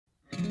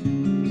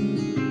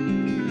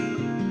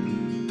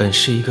本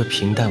是一个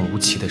平淡无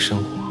奇的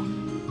生活，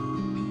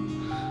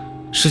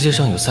世界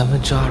上有2/3的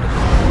人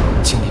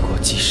经历过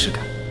既视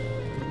感。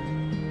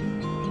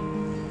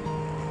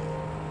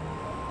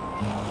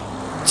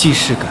既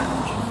视感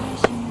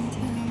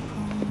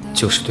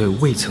就是对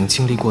未曾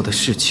经历过的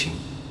事情、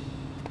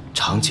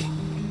场景，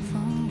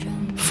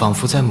仿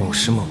佛在某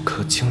时某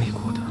刻经历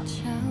过的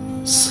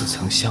似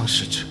曾相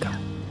识之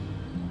感。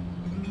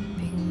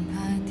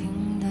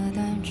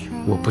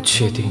我不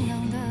确定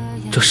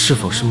这是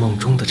否是梦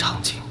中的场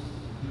景，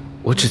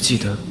我只记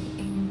得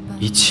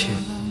一切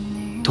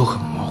都很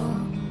模糊。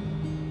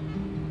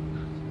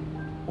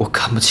我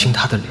看不清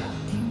他的脸，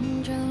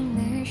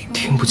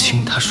听不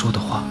清他说的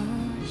话，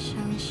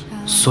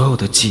所有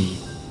的记忆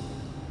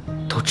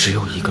都只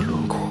有一个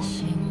轮廓。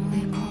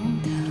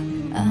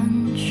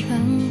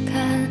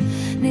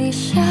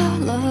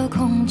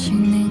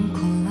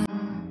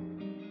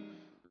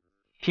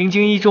平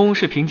津一中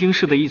是平津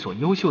市的一所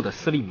优秀的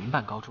私立民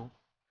办高中，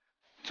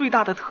最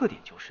大的特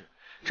点就是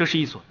这是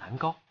一所男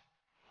高。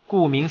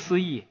顾名思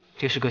义，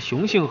这是个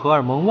雄性荷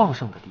尔蒙旺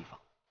盛的地方。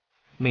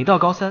每到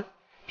高3，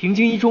平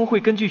津一中会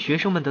根据学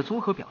生们的综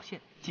合表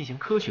现进行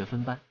科学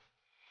分班，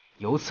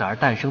由此而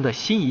诞生的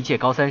新一届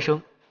高3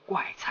生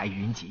怪才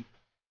云集。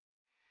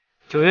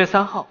9月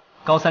3号，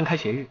高3开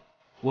学日，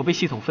我被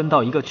系统分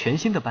到一个全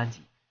新的班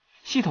级，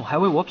系统还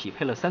为我匹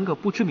配了3个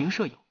不知名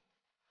舍友。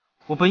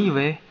我本以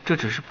为这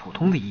只是普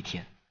通的一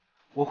天，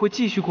我会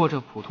继续过着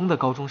普通的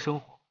高中生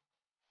活。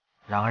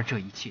然而这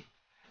一切，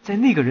在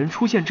那个人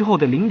出现之后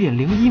的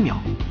0.01秒，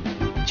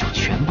就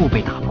全部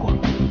被打破了。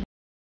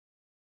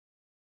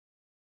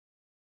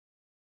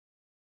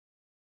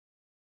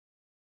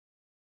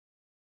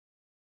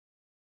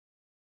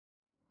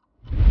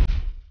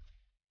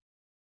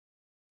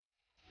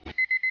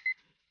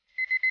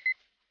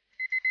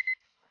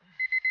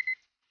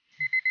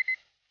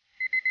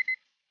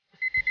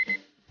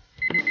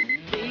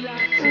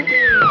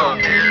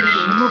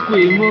什么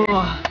鬼梦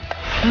啊！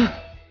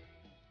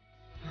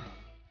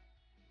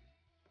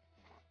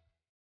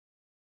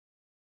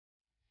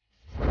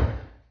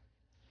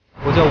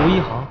我叫吴一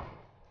航，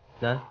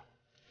男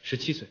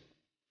，17岁，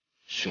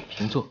水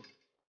瓶座，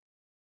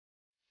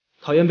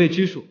讨厌被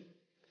拘束，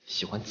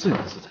喜欢自由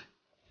自在。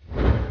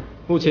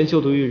目前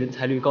就读于人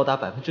才率高达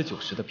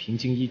90%的平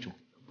津一中。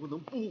能不能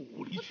不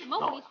无理取闹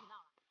啊？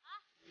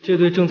这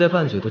对正在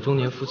拌嘴的中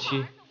年夫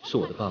妻是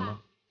我的爸妈。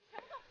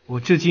我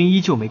至今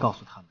依旧没告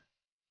诉他们，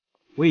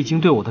我已经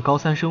对我的高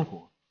3生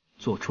活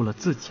做出了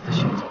自己的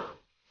选择。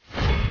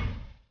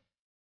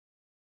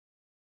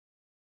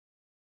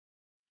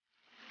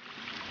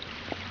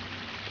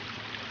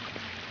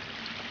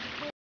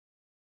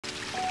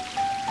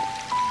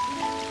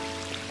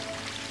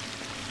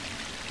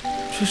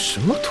这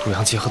什么土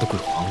洋结合的鬼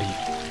黄历？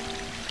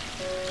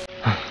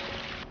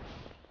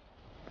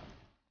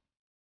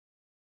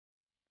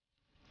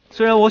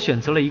虽然我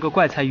选择了一个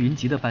怪才云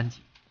集的班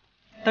级，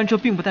但这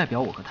并不代表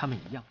我和他们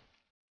一样。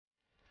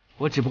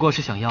我只不过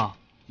是想要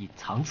隐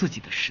藏自己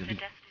的实力。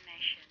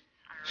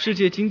世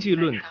界经济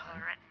论坛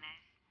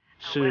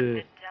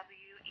是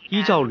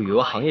依照旅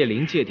游行业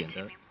临界点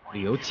的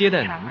旅游接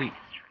待能力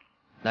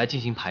来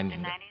进行排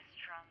名的，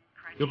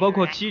有包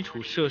括基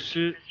础设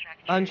施、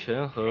安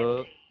全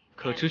和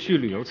可持续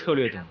旅游策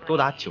略等多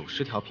达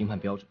90条评判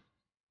标准。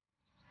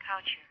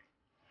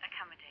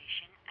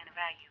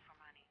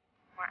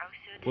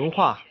文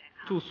化、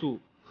住宿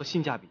和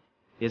性价比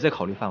也在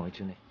考虑范围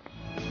之内。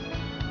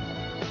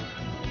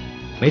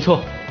没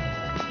错，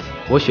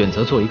我选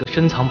择做一个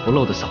深藏不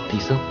露的扫地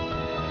僧。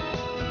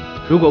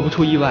如果不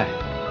出意外，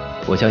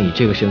我将以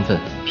这个身份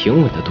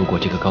平稳地度过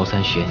这个高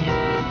3学年。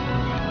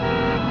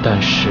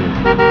但是，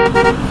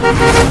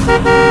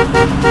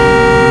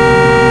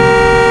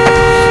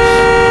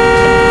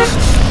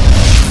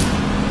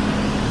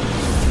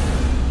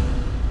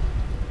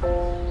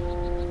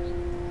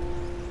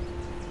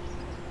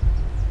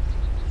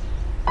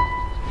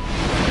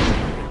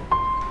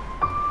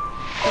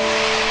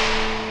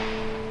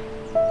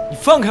你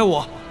放开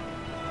我！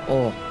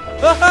哦，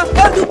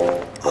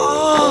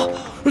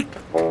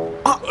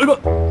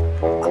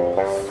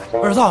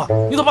儿子，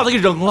你咋把他给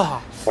扔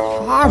了？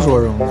他说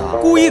扔的，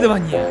故意的吧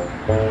你？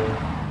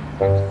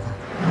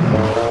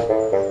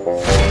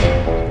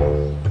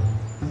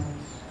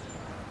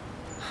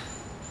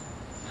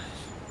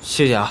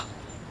谢谢啊。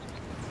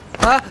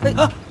疼！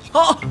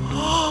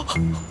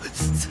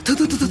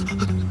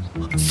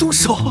松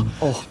手！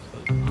哦，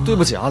对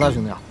不起啊，大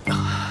兄弟，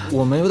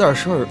我们有点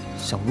事儿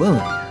想问问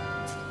你。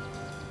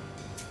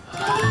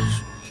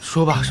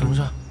说吧，什么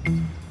事？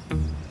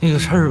那个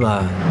事儿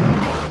吧，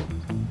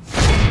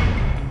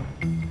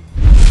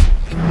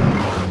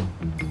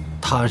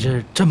他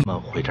是这么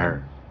回事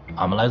儿。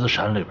俺们来自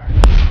山里边。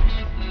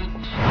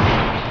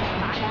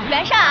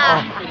袁善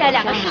啊，带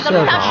2个柿子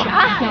路上吃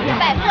啊，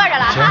拜托着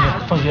了行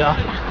行，放心啊。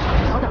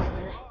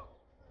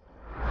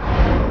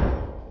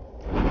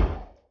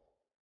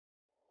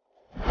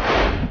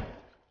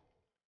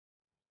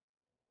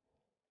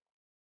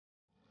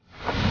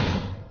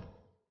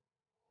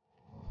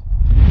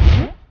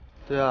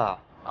对啊，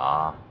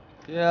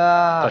爹，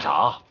干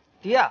啥？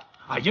爹，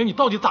哎呀，你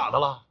到底咋的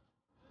了？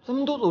咱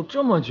们都走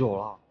这么久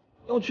了，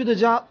要去的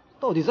家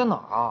到底在哪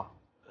儿啊？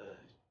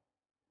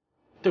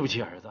对不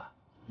起，儿子，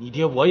你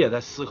爹我也在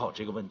思考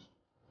这个问题。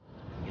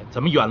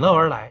咱们远道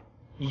而来，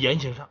你言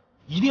行上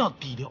一定要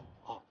低调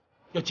啊，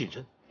要谨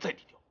慎再低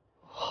调。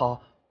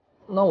好，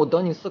那我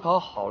等你思考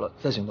好了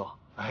再行动。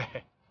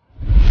哎，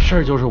事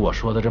儿就是我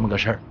说的这么个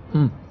事儿。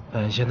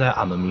现在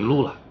俺们迷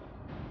路了。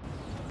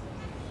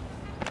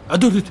啊，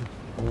对，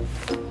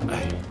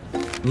哎，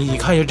你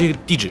看一下这个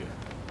地址，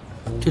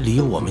这离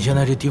我们现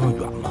在这地方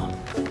远吗？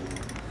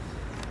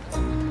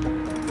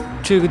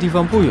这个地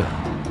方不远，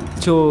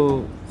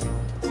就……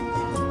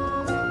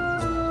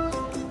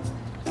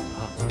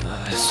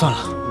算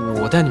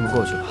了，我带你们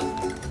过去吧。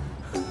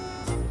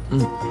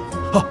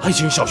好，还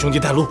请小兄弟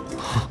带路。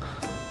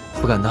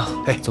不敢当。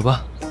哎，走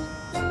吧。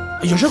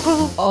有事，快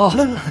哦，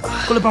来，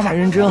过来帮忙。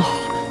人真好。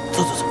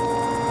走，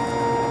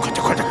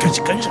快点，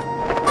跟上。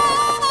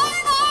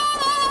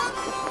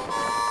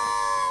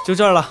就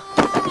这儿了。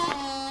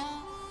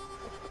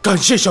感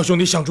谢小兄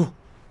弟相助，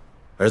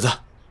儿子，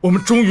我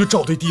们终于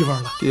找对地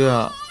方了。爹，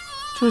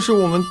这是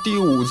我们第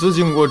5次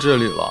经过这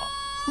里了，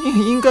你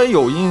也应该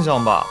有印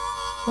象吧？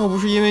要不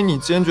是因为你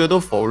坚决的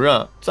否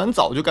认，咱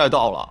早就该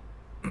到了。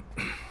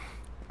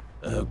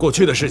过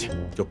去的事情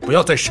就不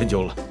要再深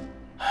究了。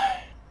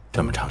唉，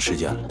这么长时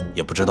间了，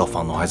也不知道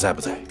房东还在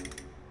不在。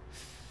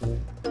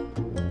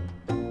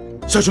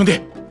小兄弟，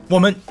我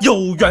们有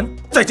缘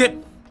再见。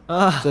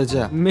啊，再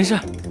见。没事，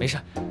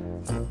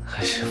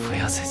还是不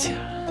要再见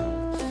了。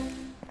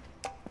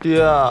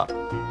爹，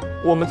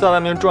我们在外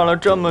面转了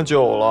这么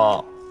久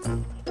了，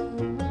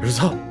儿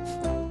子，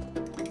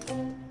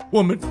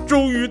我们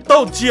终于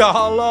到家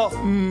了。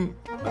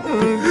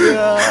爹。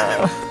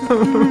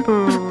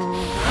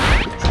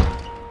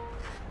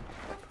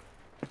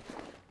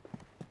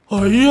哎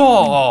呀，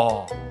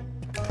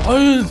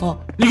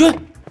你看，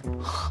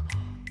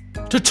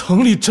这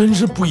城里真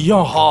是不一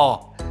样哈。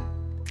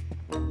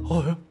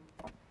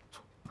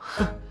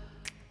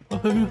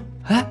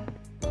哎，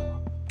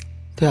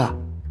爹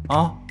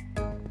啊，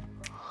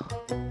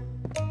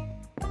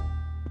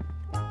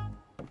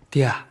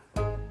爹，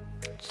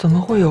怎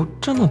么会有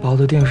这么薄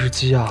的电视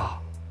机啊？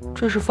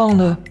这是放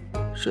的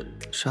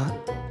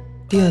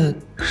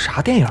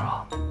啥电影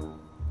啊？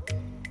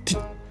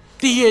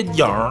电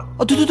影啊，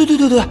对，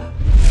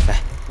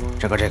哎，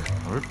这个，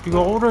我这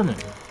标着呢。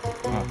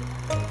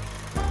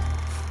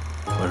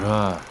我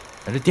说，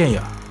这电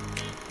影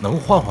能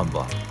换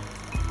不？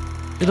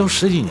这都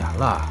10几年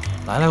了，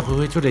来来回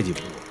回就这几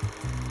部。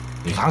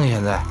你看看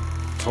现在，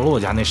除了我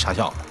家那傻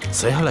小子，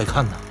谁还来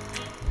看呢？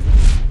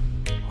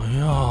哎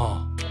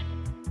呀，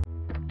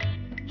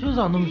这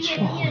咋那么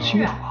清好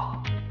清楚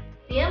啊！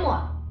别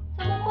摸，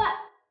在梦外。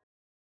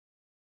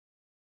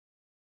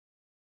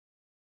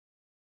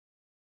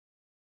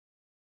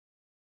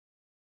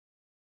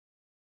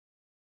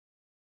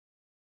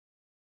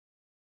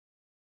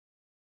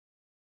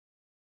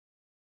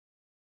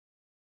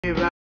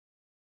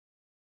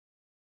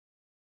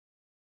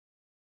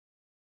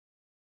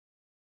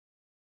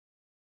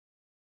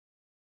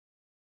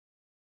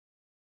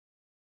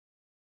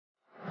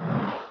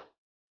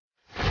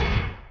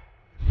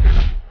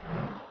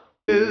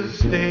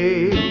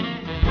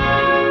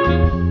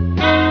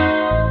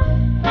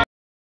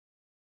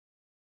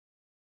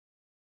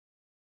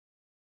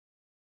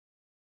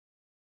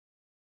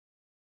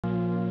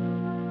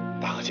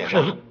大河先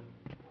生，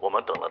我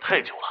们等了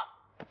太久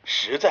了，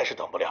实在是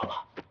等不了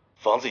了。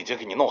房子已经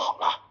给你弄好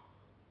了，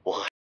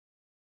我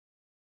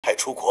还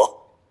出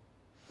国，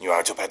女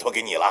儿就拜托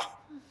给你了。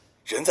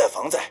人在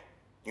房在，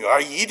女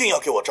儿一定要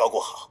给我照顾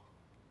好，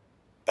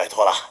拜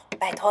托了。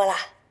拜托了。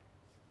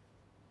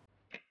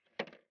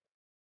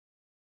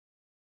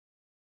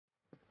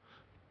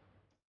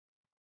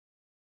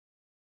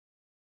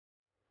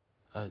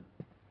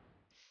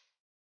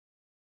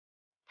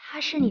他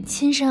是你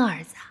亲生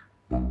儿子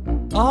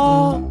啊？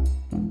啊，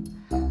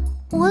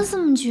我怎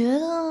么觉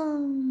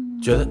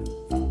得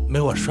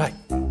没我帅，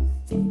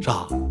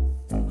啥？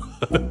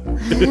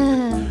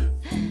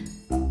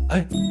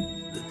哎，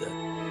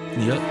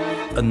你叫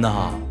恩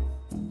娜？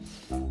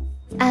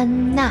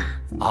安娜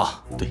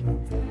啊，对，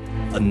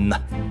恩娜。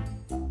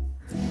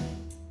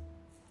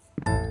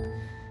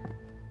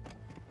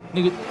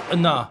那个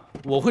恩娜，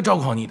我会照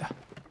顾好你的。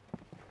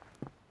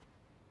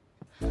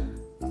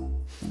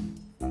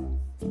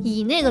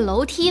以那个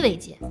楼梯为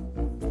界，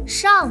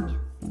上面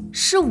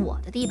是我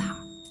的地盘，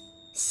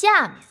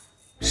下面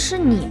是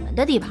你们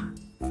的地盘。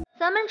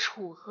咱们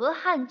楚河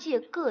汉界，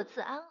各自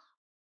安好，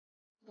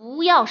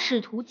不要试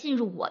图进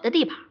入我的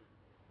地盘。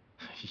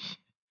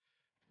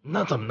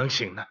那怎么能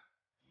行呢？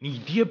你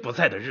爹不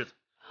在的日子，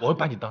我会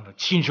把你当成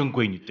亲生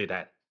闺女对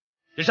待的。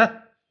人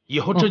山，以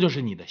后这就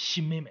是你的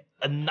新妹妹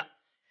恩娜，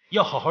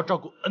要好好照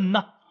顾恩娜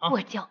啊！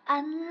我叫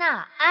安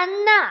娜，安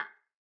娜。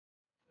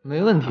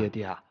没问题，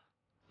爹。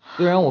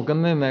虽然我跟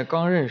妹妹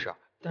刚认识，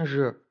但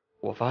是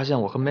我发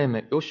现我和妹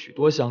妹有许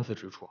多相似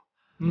之处。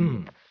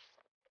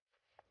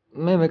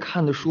妹妹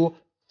看的书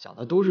讲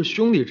的都是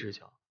兄弟之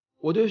情，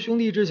我对兄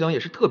弟之情也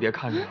是特别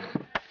看重的，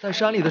在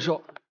山里的时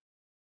候。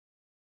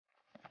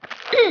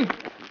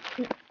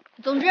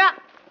总之，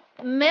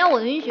没有我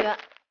的允许，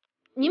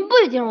您不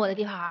许进入我的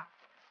地盘。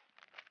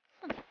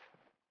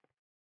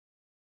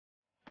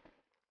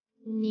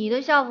你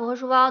的校服和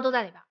书包都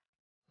在里边。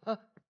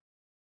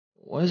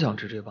我也想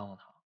吃这个棒棒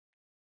糖。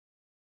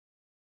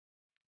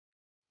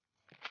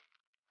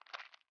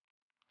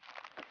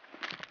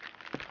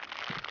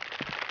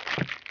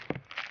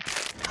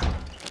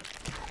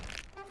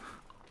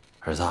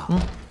儿子，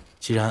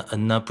既然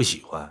恩呢不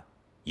喜欢，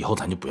以后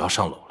咱就不要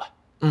上楼了。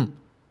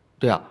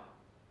对呀，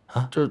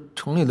这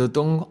城里的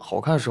灯好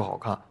看是好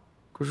看，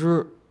可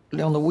是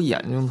亮得我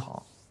眼睛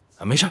疼。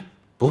没事，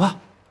不怕。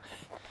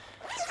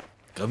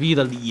隔壁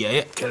的李爷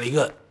爷给了一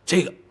个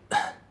这个，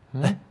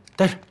来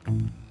带上。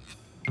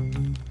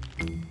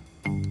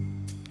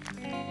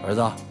儿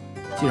子，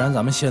既然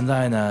咱们现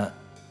在呢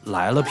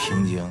来了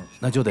平京，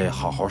那就得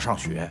好好上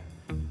学，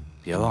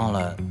别忘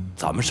了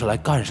咱们是来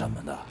干什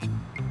么的。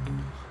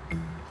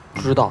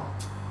知道。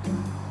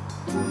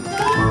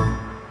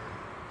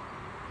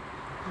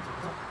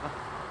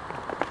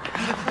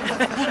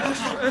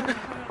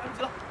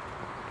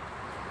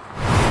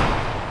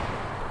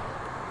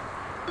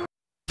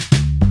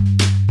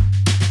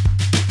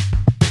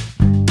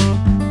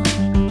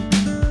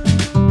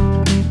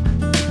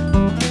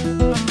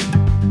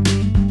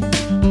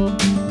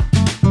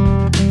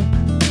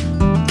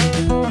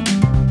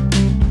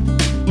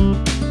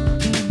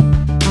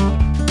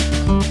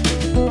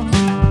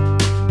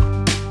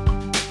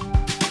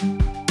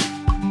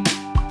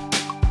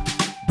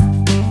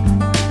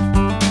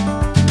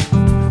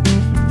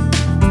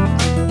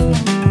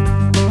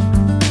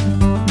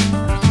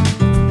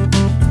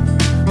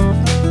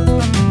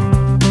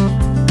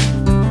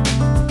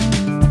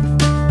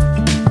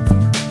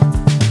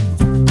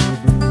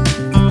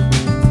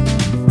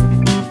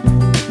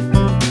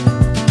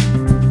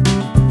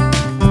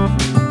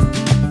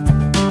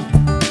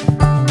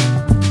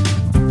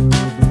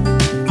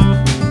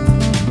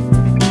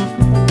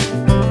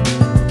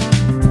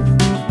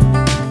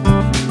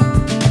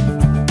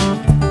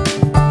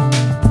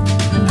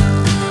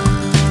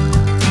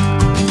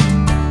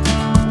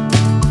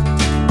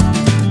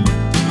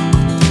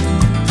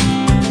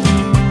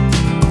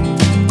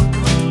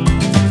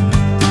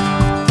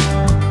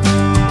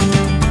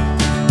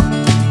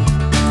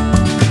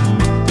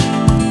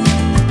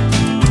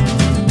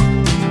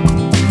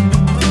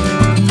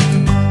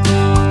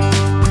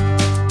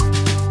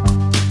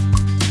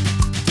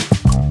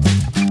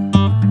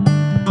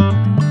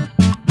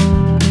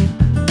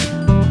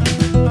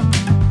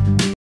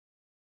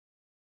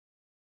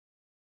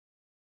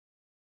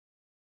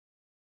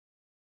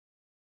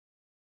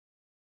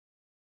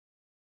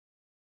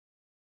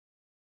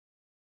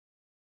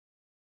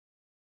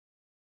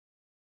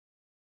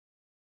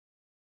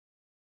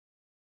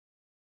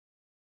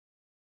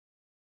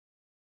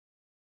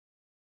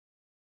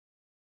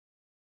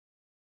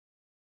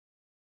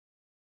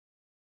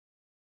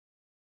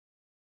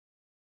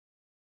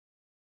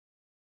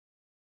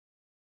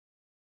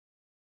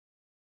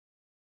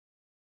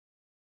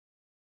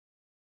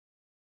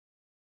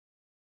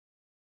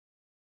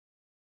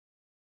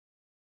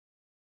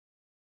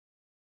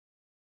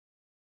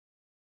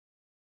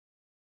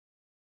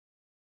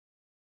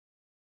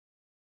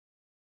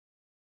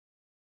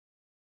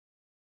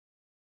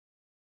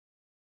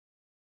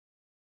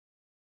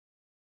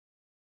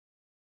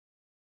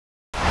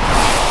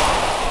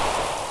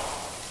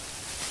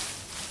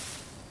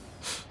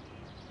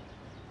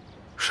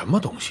什么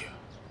东西？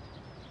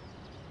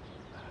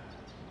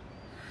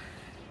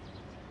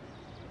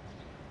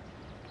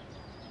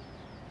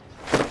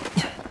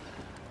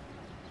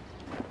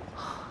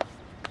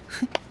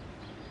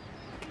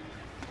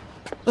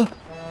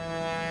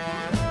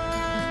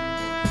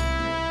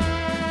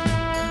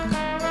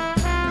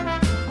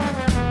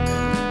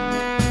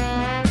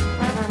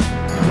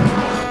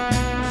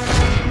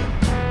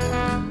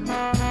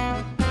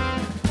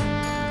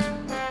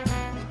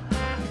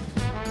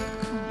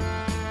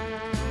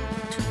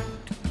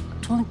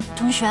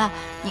同学，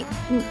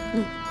你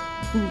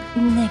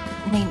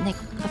那个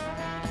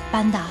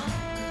班的，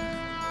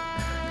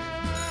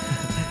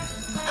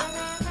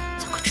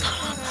早哥知道了。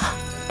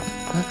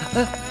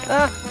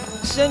哎，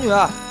仙女，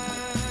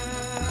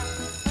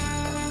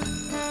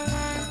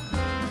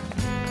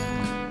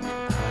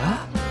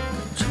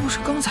这不是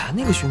刚才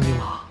那个兄弟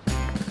吗？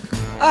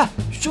哎，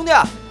兄弟，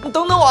你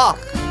等等我。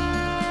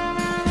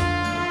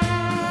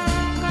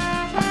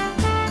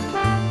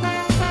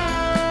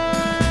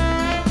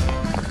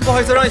不好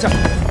意思，让一下。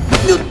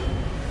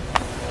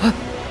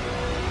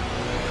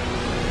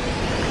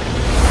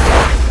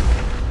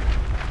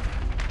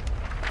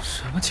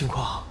什么情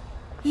况？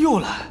又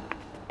来？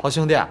好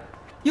兄弟，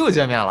又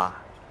见面了。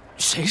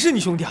谁是你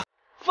兄弟啊？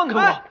放开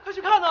我！快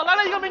去看呐，来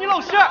了一个美女老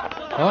师。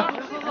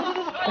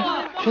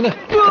兄弟，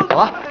走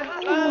吧。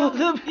我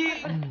的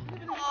屁！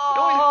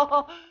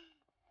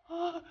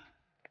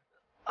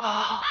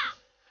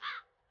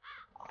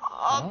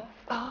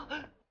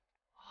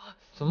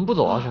怎么不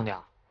走啊，兄弟？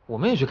我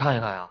们也去看一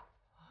看呀。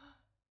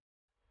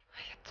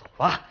走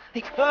吧。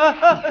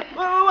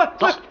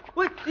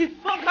喂，你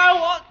放开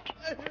我！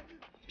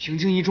平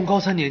静一中高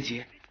3年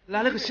级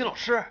来了个新老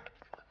师，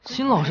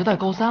新老师带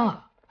高3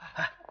啊？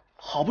哎，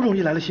好不容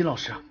易来了新老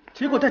师，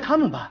结果带他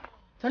们班，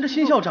咱这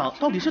新校长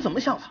到底是怎么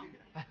想的？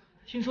哎，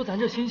听说咱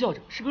这新校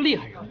长是个厉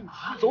害人物，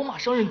走马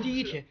上任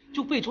第1天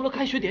就废除了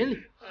开学典礼，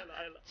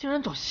竟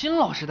然找新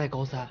老师带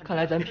高3，看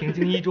来咱平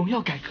静一中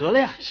要改革了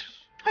呀！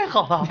太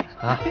好了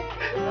啊！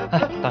哎，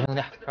大兄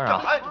弟，这儿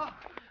啊！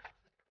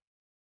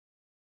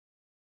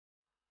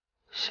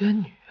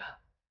仙女，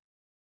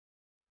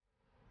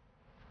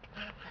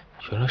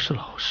原来是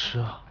老师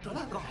啊！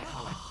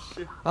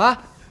哎，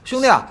兄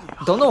弟，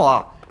你等等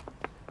我。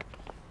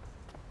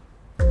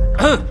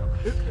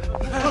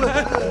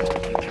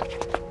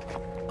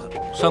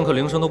上课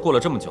铃声都过了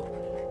这么久，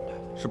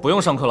是不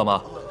用上课了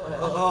吗？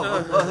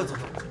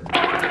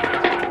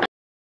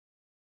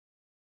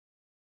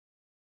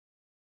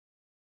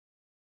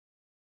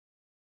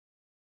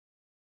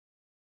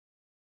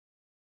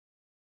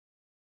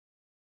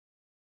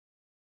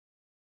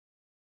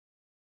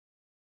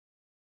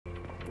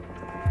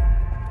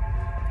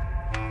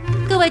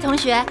各位同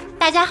学，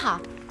大家好，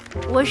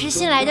我是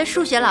新来的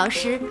数学老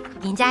师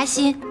尹嘉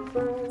欣。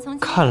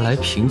看来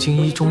平静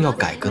一中要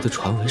改革的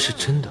传闻是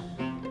真的。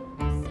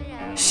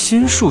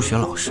新数学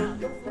老师，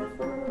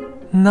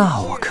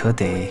那我可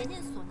得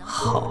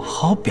好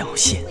好表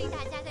现。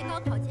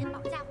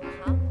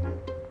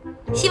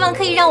希望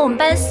可以让我们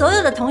班所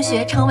有的同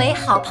学成为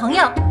好朋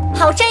友、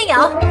好战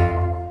友。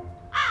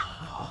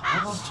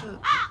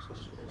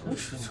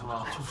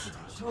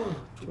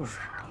就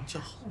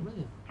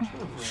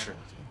是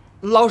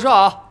老师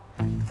好。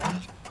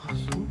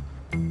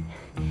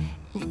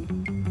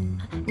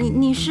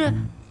你是？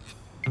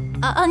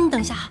你等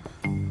一下。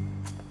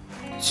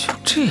就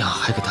这样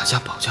还给大家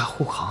保驾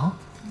护航？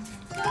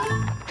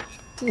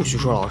不许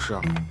说老师，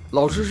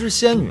老师是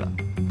仙女，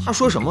她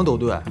说什么都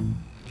对。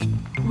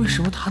为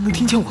什么她能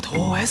听见我的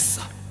OS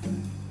啊？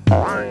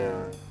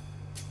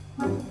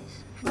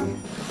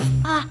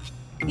啊，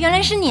原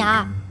来是你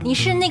啊！你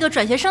是那个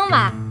转学生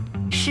吧？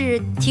是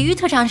体育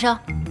特长生，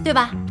对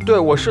吧？对，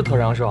我是特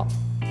长生，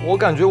我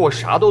感觉我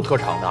啥都特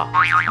长的。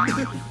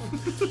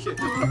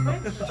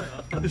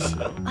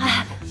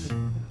哎，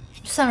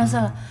算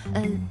了，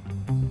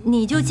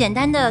你就简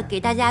单的给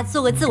大家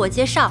做个自我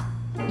介绍，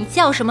你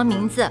叫什么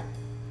名字？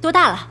多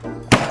大了？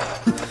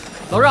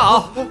老师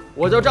好，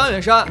我叫张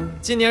远山，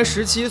今年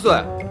17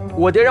岁。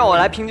我爹让我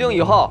来平静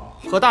以后，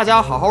和大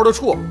家好好的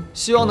处，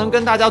希望能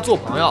跟大家做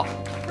朋友。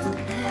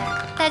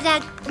大家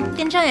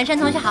跟张远山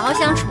同学好好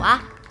相处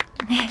啊！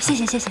哎，谢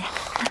谢。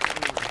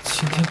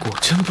今天果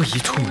真不宜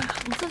出门。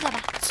你坐下吧。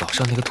早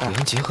上那个土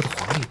洋结合的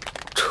黄历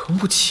撑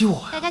不起我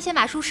呀。大家先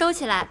把书收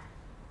起来，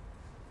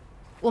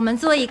我们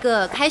做一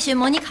个开学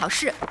模拟考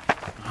试。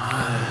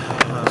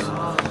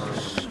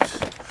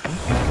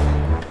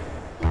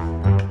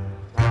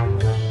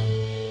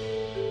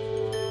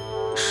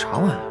啥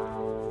玩意儿？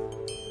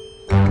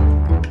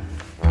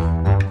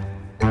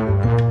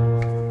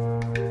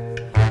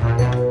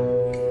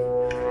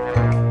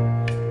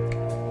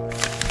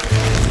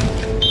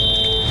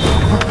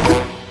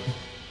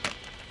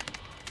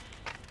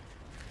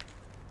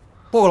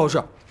报告老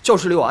师，教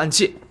室里有暗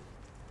器。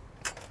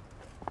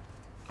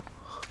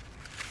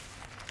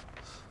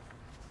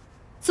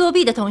作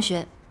弊的同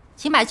学，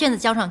请把卷子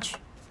交上去。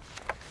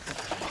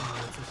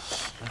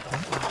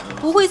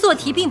不会做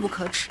题并不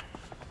可耻，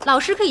老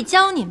师可以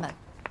教你们，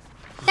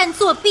但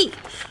作弊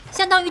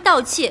相当于盗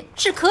窃，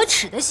是可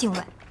耻的行为。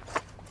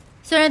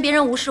虽然别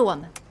人无视我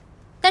们，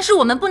但是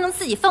我们不能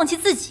自己放弃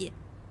自己，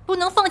不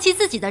能放弃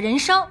自己的人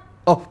生。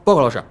哦，报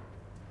告老师，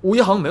吴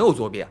一航没有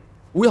作弊，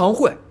吴一航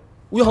会，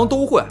吴一航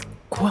都会。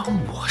关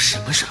我什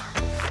么事儿？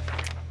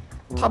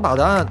他把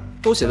答案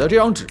都写在这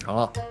张纸上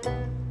了。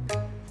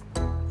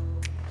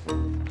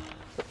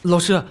老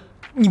师，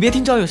你别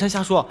听张远山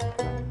瞎说，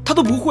他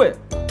都不会，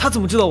他怎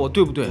么知道我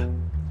对不对？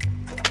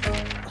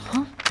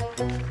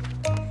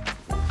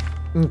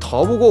你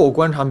逃不过我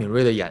观察敏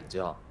锐的眼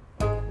睛。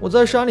我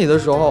在山里的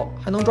时候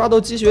还能抓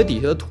到积雪底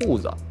下的兔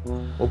子。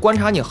我观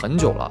察你很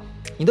久了，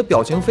你的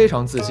表情非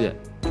常自信，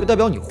就代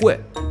表你会。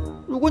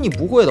如果你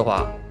不会的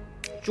话，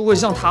就会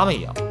像他们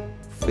一样，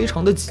非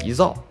常的急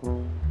躁。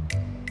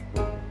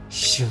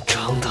姓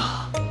张的，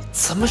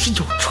咱们是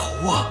有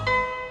仇啊！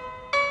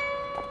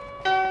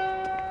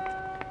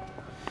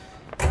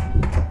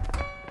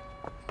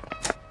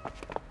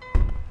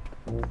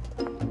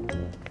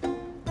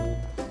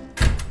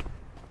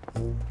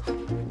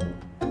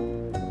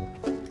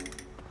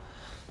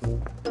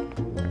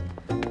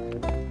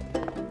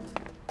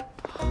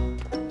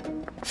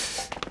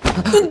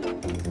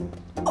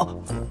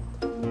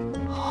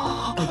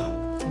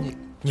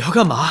你要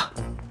干嘛？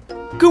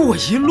跟我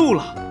一路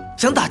了，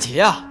想打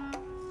劫啊？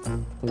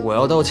我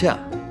要道歉。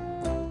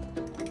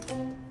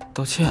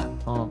道歉？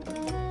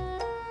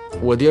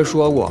我爹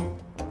说过，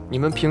你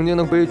们平津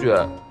的规矩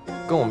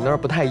跟我们那儿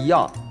不太一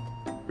样，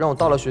让我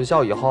到了学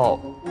校以后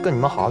跟你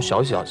们好好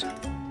学习学习。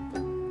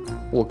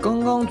我刚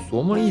刚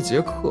琢磨了一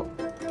节课，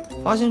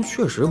发现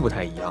确实不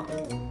太一样。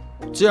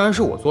既然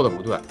是我做的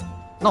不对，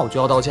那我就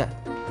要道歉。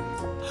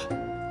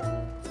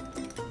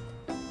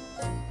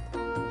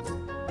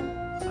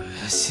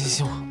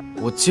行，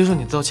我接受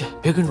你的道歉，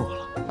别跟着我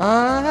了。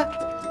哎，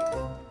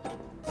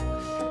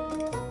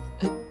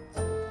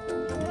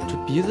这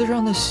鼻子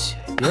上的血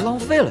别浪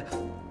费了呀！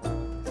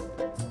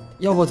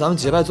要不咱们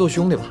结拜做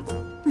兄弟吧？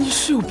你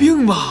是有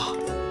病吧？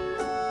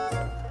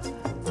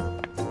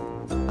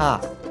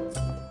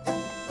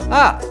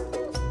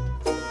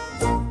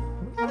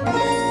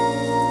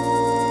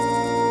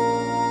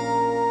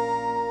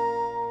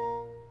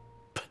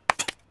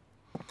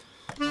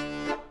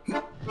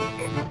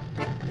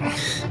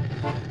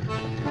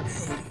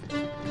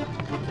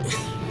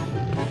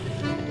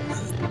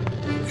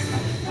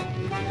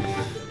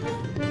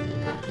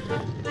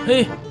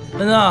嘿，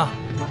安娜，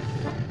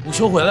午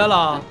休回来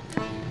了，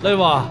累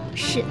吧？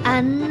是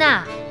安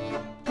娜，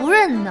不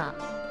认得。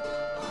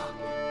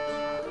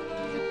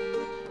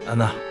安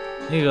娜，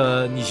那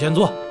个你先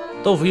坐，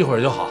豆腐一会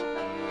儿就好。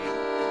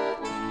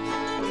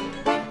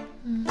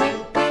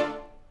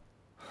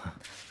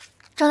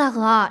张大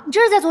河，你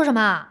这是在做什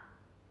么？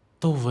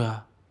豆腐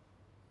呀。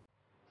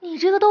你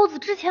这个豆子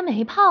之前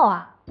没泡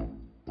啊？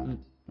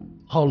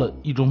泡了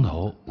1钟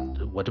头，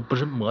我这不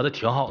是磨的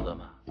挺好的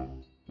吗？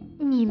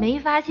你没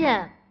发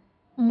现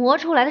磨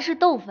出来的是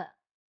豆粉，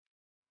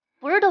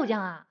不是豆浆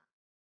啊？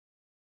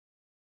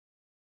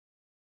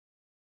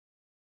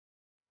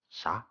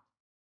啥？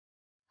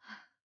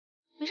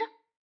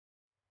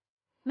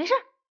没事，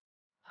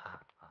果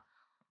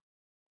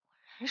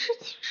然是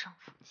亲生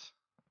父亲。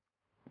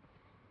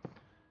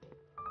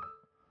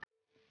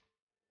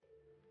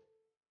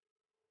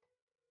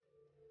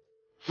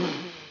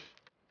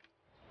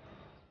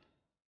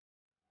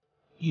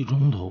1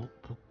钟头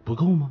不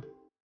够吗？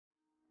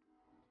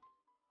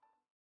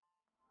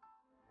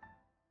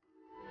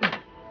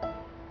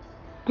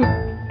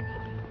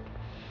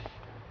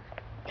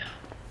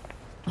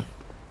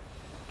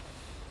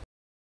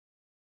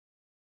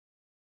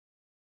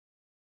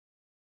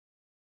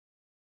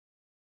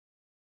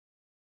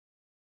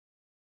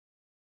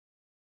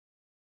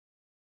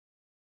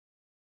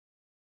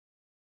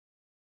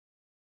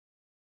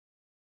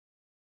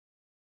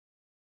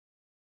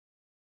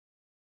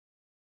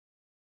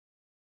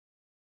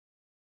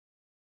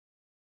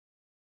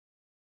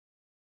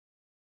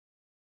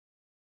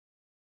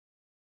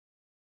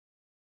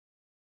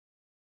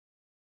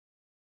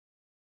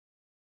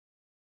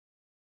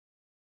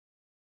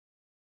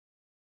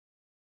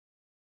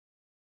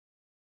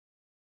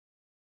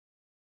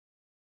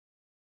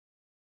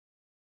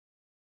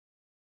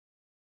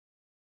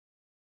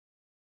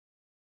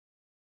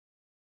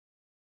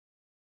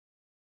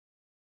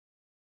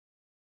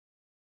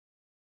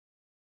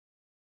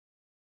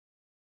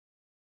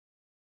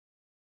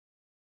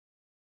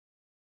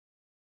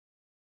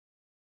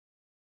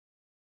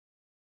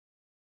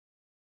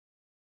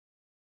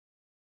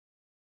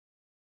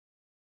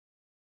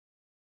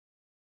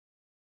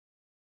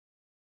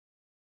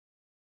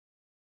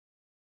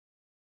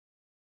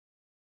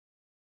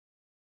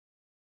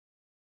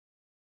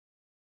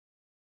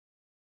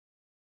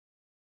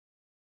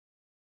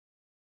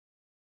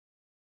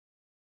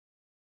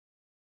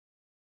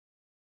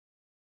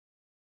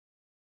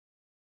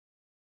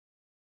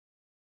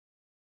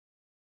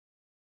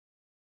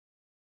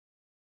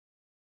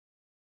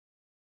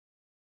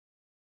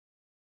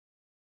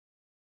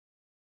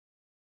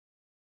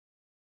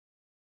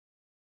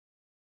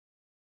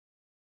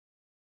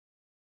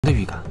的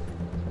预感。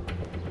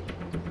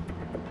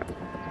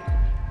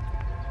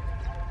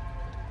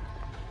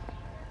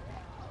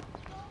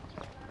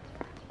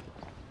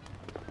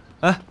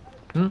哎，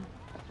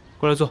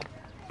过来坐。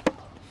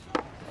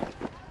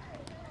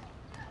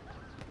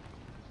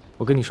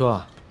我跟你说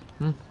啊，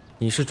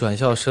你是转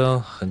校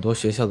生，很多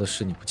学校的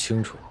事你不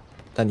清楚，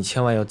但你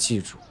千万要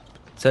记住，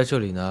在这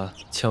里呢，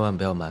千万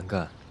不要蛮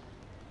干。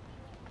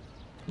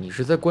你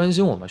是在关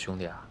心我吗，兄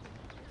弟啊？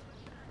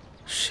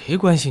谁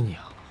关心你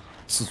啊？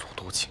自作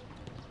多情，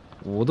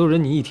我都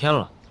忍你1天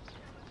了。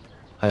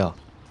还有，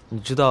你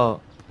知道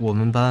我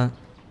们班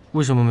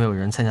为什么没有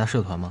人参加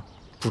社团吗？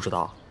不知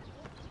道。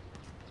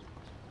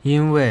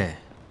因为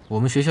我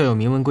们学校有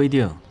明文规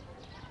定，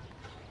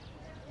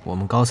我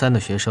们高3的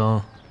学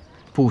生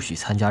不许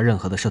参加任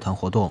何的社团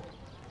活动，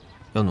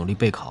要努力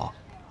备考。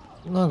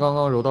那刚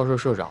刚柔道社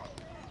社长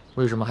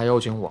为什么还邀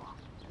请我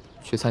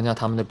去参加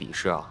他们的比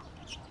试啊？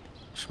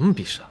什么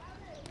比试啊？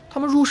他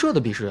们入社的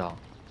比试啊。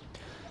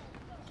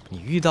你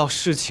遇到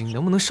事情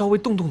能不能稍微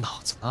动动脑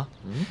子呢？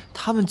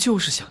他们就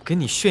是想跟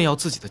你炫耀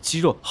自己的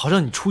肌肉，好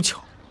让你出糗。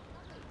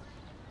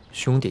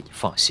兄弟，你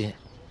放心，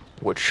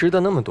我吃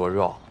的那么多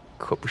肉，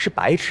可不是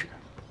白吃。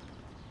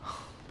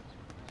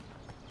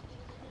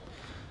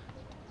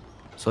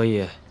所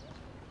以，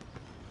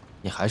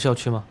你还是要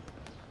去吗？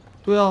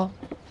对啊，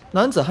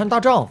男子汉大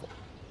丈夫，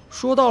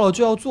说到了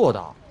就要做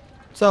到。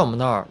在我们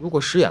那儿，如果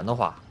食言的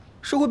话，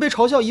是会被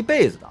嘲笑一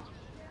辈子的。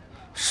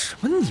什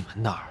么你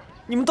们那儿？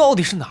你们到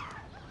底是哪儿？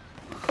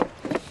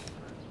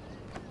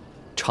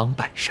长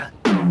白山。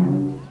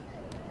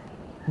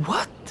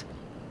What？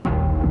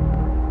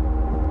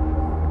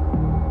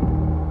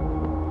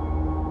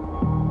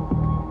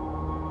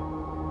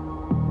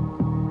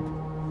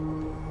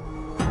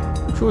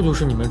这就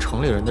是你们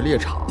城里人的猎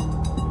场，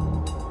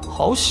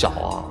好小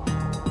啊！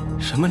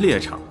什么猎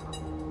场？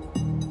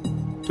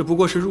这不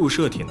过是入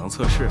社体能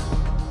测试。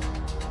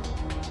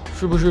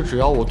是不是只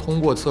要我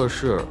通过测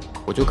试，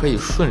我就可以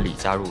顺利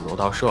加入柔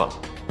道社了？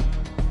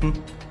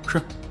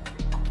是。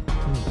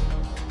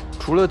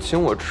除了请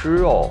我吃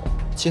肉，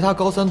其他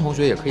高3同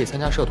学也可以参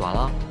加社团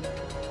了。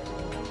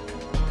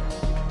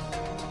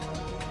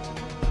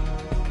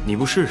你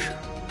不试试，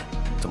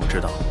怎么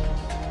知道？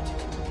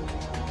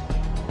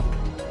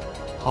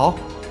好，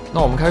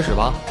那我们开始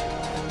吧。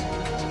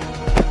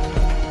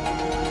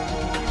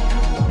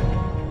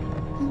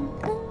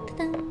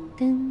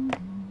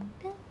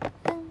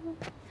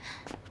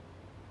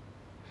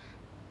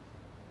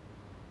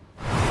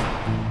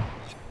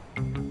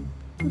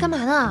你干嘛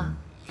呢？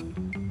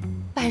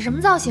摆什么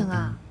造型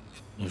啊？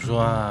你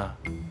说，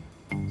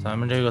咱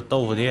们这个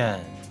豆腐店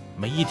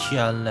没一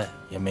天了，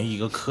也没一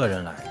个客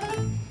人来。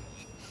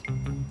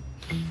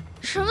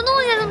什么东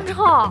西这么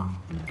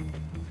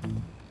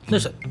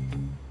臭？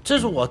这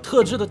是我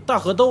特制的大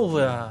河豆腐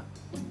呀，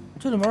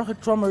这里面还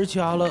专门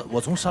加了我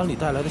从山里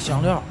带来的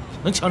香料，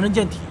能强身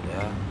健体的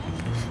呀。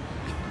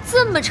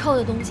这么臭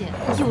的东西，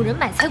有人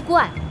买才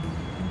怪。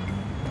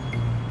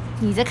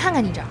你再看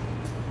看你这儿，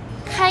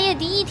开业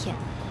第1天，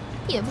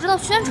也不知道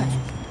宣传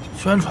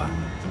宣传。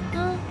宣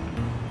传？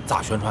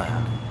咋宣传呀？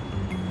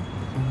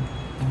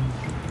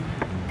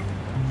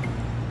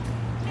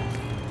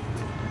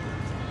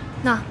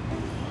那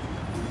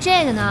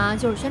这个呢，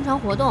就是宣传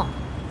活动。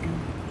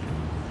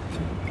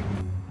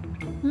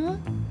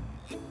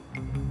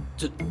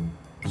这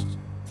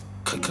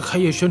开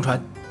业宣传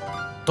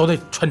都得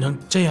穿成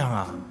这样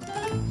啊？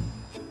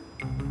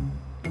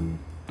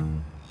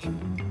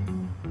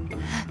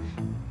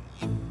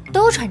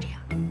都穿这样，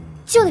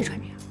就得穿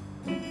这样。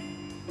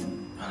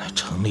原来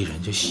城里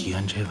人就稀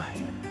罕这玩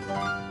意儿。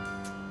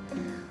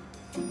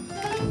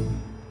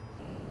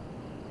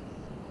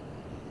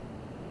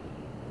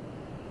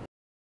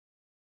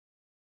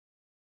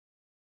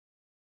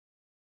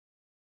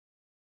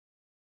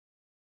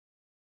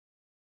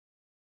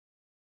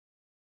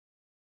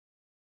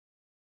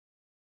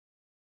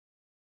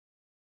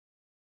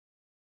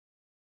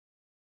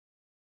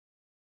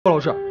赵老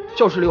师，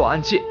教室里有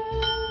暗器。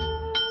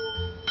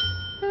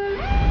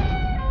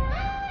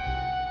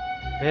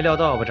没料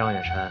到吧，张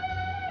远山，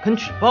肯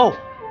举报我，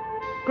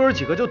哥儿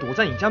几个就堵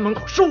在你家门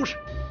口收拾。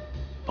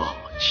霸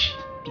气，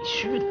必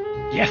须的。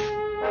Yes。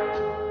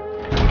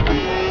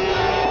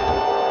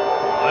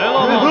来了，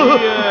老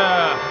弟，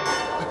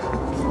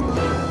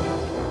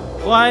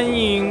欢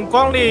迎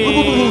光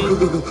临。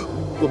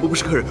我们不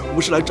是客人，我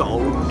们是来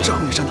找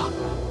张远山的。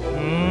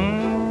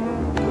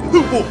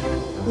不，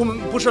我们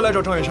不是来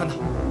找张远山的。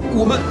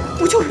我们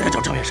不就是来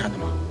找张远山的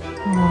吗？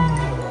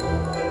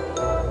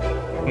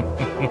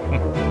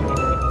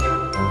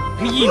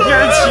你一边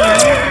去！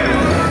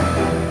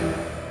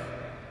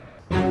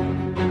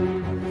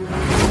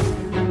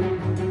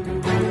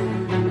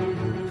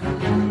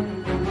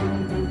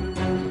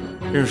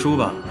认输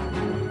吧，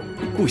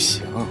你不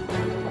行。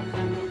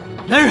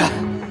男人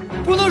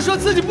不能说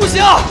自己不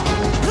行。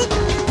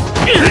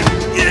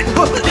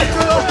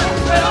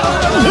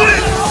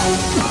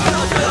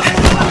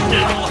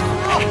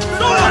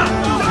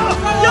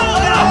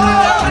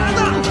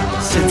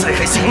现在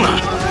还行吗？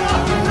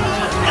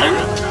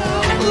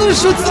不能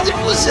说自己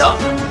不行，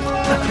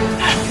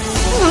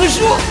不能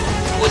说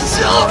不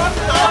行。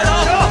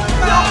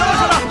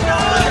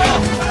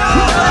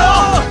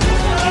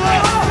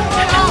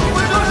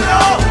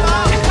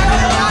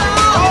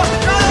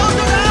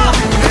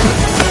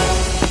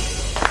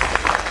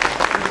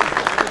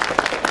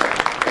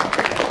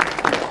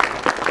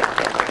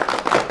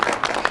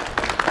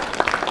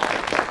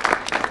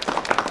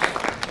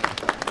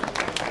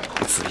不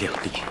自量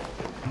力。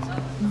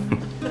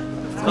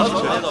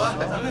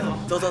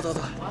走。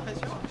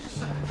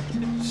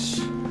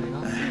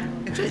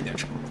这点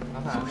事。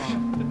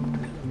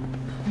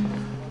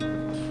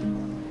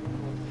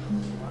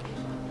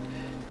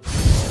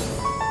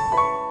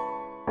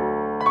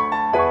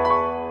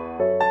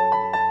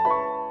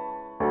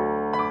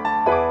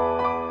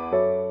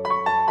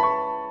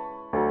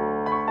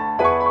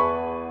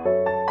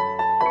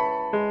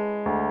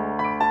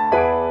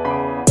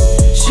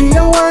夕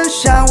阳晚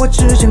霞，我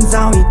只想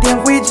早一点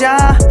回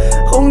家。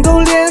红豆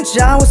脸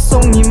颊，我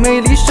送你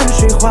美丽山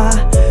水画。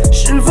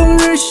世风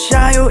日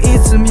下，又一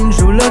次抿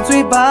住了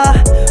嘴巴。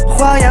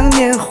花样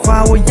年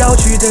华，我要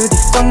去的地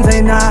方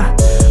在哪？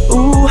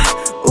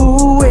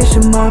为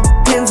什么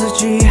骗自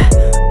己？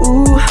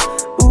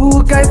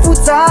该复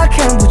杂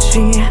看不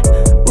清。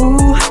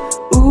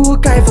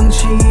该放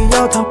弃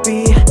要逃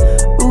避。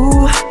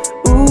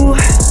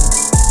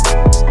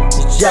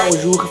你教我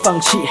如何放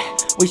弃？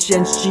危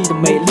险自己的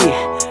美丽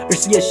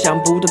，24夜想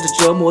不断的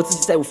折磨自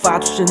己，在无法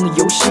脱身的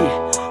游戏。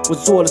我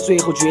做了最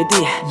后决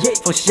定，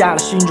放下了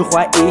心中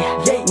怀疑，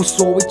无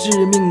所谓致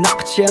命，哪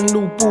怕前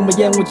路布满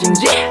烟雾荆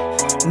棘。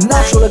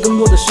拿出了更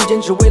多的时间，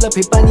只为了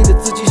陪伴你的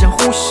自己，像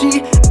呼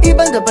吸一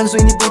般的伴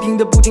随你，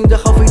不停的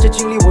耗费着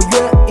精力，我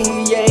愿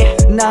意。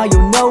Now you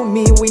know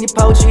me， 为你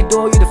抛弃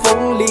多余的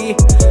锋利。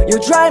You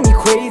drive me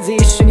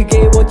crazy， 是你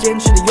给我坚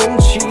持的勇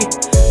气。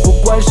不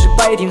管是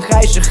白天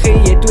还是黑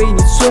夜，对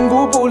你寸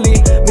步不离。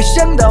没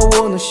想到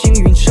我能幸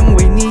运成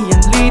为你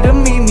眼里的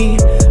秘密。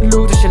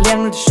路灯下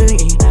两人的身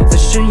影，在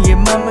深夜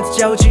慢慢的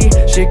交集。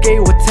谁给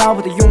我逃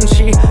跑的勇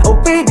气 ？Oh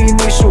baby，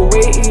 你是我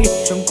唯一。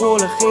穿过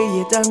了黑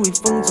夜，但微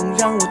风总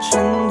让我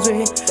沉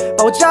醉。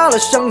包扎了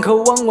伤口，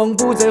往往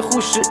不再忽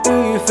视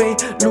与非。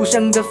路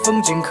上的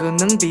风景可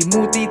能比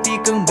目的地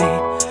更美。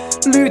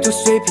旅途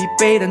虽疲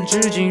惫，但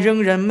至今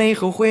仍然没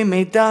后悔。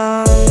每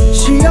当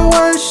夕阳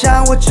晚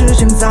下，我只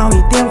想早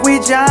一点回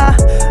家。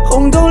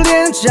红豆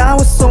脸颊，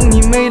我送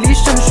你美丽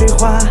山水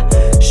画。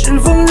世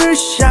风日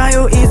下，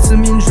又一次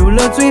抿住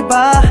了嘴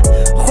巴。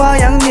花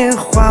样年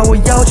华，我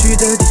要去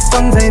的地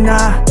方在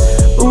哪？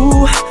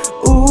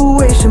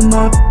为什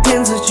么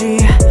骗自己？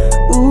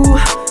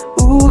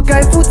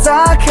该复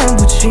杂看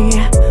不清。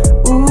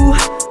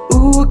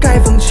该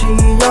放弃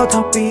要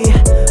逃避。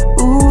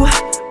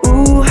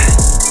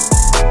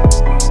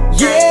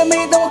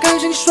每当我看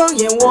向你双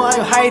眼，我还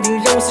有海底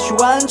让我思绪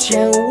万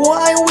千。我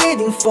还有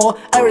waiting for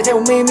every time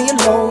我 make me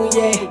alone。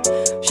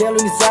前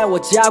轮你在我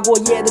家过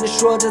夜，但你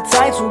说这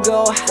太足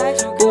够。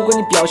不管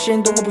你表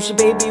现多么不是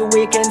baby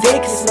we can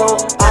take it slow。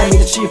暧昧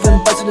的气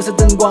氛，白色的色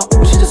灯光，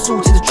无限着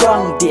素气的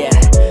装点，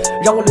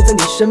让我留在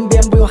你身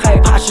边，不用害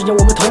怕，时间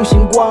我们同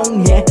行光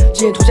年。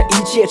解脱下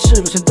一切，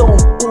赤裸像动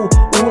物。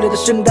无聊的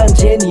圣诞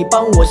节，你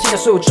帮我卸下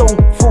所有重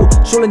负，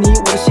除了你，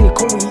我的心里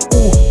空无一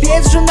物。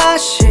别再说那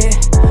些。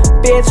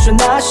别再说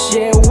那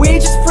些 We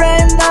just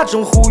friend 那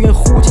种忽远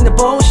忽近的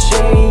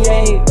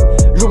bullshit。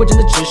 如果真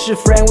的只是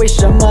friend， 为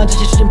什么这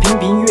些时间频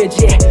频越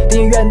界？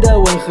电影院的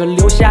吻合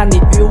留下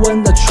你余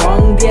温的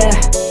床垫。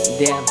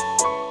Damn